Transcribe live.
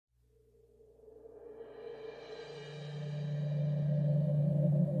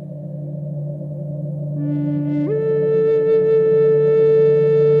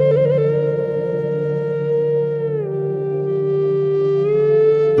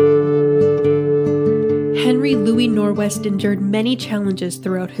Henry Louis Norwest endured many challenges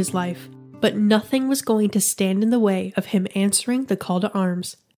throughout his life, but nothing was going to stand in the way of him answering the call to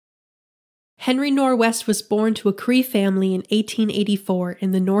arms. Henry Norwest was born to a Cree family in 1884 in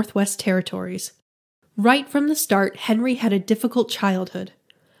the Northwest Territories. Right from the start, Henry had a difficult childhood.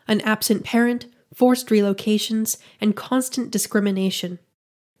 An absent parent, forced relocations, and constant discrimination.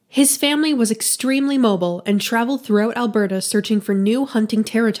 His family was extremely mobile and traveled throughout Alberta searching for new hunting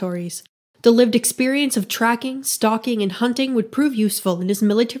territories. The lived experience of tracking, stalking, and hunting would prove useful in his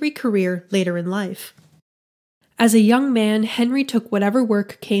military career later in life. As a young man, Henry took whatever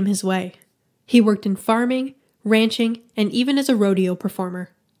work came his way. He worked in farming, ranching, and even as a rodeo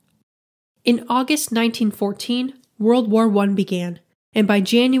performer. In August 1914, World War I began, and by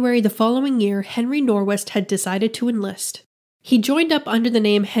January the following year, Henry Norwest had decided to enlist. He joined up under the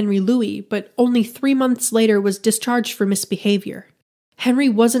name Henry Louis, but only 3 months later was discharged for misbehavior. Henry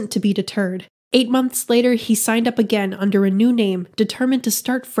wasn't to be deterred. 8 months later, he signed up again under a new name, determined to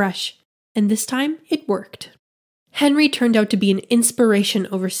start fresh, and this time it worked. Henry turned out to be an inspiration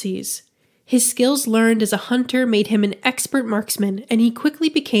overseas. His skills learned as a hunter made him an expert marksman, and he quickly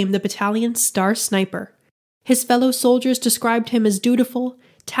became the battalion's star sniper. His fellow soldiers described him as dutiful,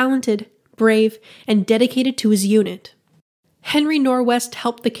 talented, brave, and dedicated to his unit. Henry Norwest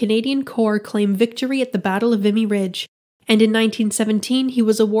helped the Canadian Corps claim victory at the Battle of Vimy Ridge, and in 1917 he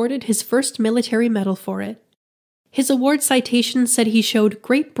was awarded his first military medal for it. His award citation said he showed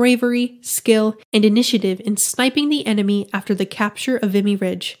great bravery, skill, and initiative in sniping the enemy after the capture of Vimy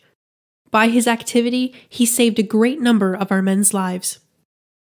Ridge. By his activity, he saved a great number of our men's lives.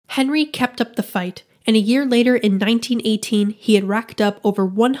 Henry kept up the fight, and a year later in 1918 he had racked up over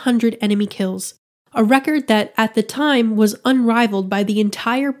 100 enemy kills, a record that at the time was unrivaled by the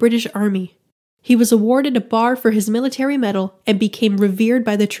entire British Army. He was awarded a bar for his military medal and became revered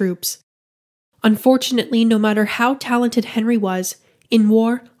by the troops. Unfortunately, no matter how talented Henry was, in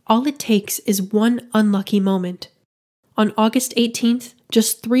war, all it takes is one unlucky moment. On August 18th,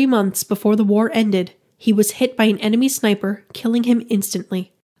 just 3 months before the war ended, he was hit by an enemy sniper, killing him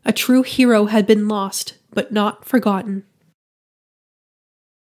instantly. A true hero had been lost, but not forgotten.